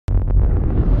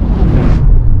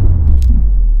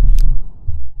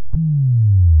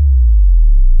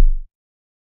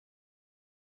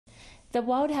The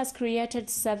world has created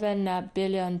 7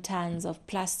 billion tons of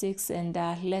plastics and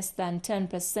less than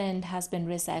 10% has been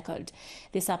recycled.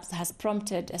 This has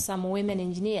prompted some women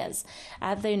engineers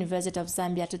at the University of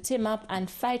Zambia to team up and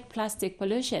fight plastic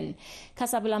pollution.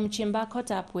 Kasabula Muchimba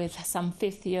caught up with some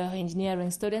fifth-year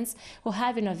engineering students who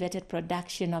have innovated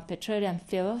production of petroleum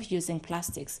fuel using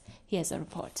plastics. Here's a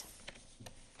report.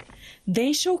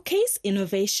 They showcase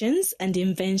innovations and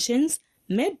inventions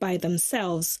made by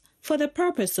themselves for the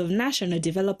purpose of national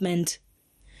development.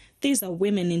 These are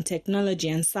women in technology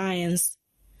and science.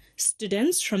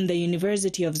 Students from the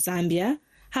University of Zambia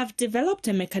have developed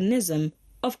a mechanism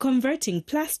of converting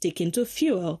plastic into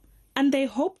fuel, and they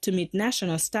hope to meet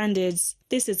national standards.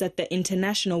 This is at the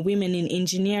International Women in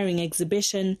Engineering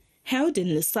exhibition held in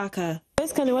Lusaka.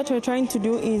 Basically, what we're trying to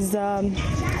do is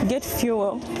get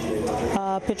fuel,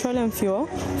 petroleum fuel,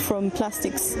 from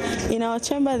plastics. In our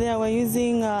chamber there, we're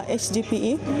using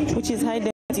HDPE, which is high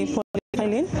density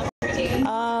polyethylene.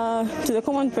 To the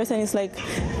common person, it's like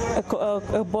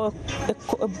a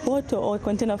bottle or a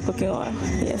container of cooking oil.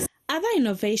 Yes. Other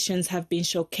innovations have been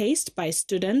showcased by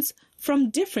students from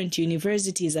different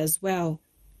universities as well.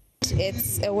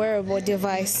 It's a wearable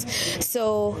device.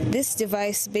 So this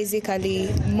device basically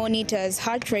monitors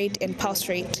heart rate and pulse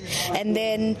rate. And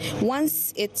then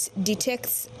once it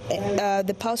detects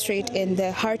the pulse rate and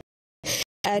the heart rate,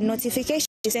 a notification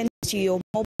is sent to your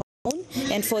mobile phone.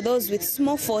 And for those with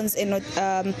small phones,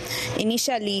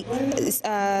 initially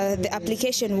the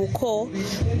application will call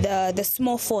the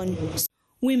small phone.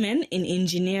 Women in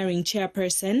Engineering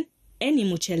chairperson Eni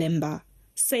Muchelemba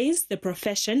says the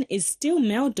profession is still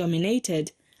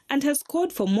male-dominated and has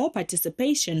called for more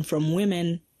participation from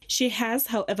women. She has,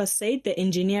 however, said the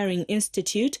Engineering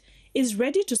Institute is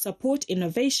ready to support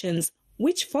innovations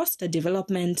which foster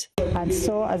development. And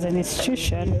so, as an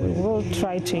institution, we will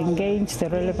try to engage the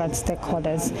relevant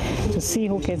stakeholders to see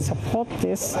who can support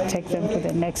this, take them to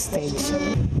the next stage.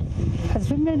 As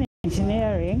women in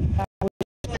engineering,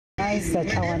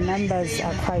 that our numbers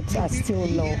are still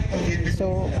low.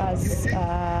 So as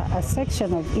a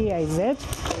section of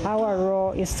EIZ, our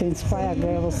role is to inspire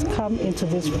girls to come into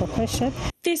this profession.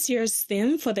 This year's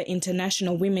theme for the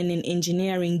International Women in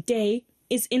Engineering Day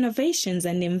is Innovations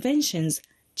and Inventions,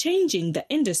 Changing the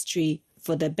Industry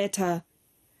for the Better.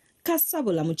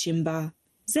 Kasabula Muchimba,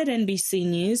 ZNBC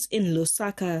News in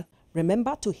Lusaka.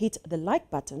 Remember to hit the like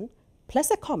button,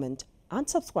 place a comment and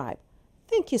subscribe.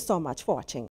 Thank you so much for watching.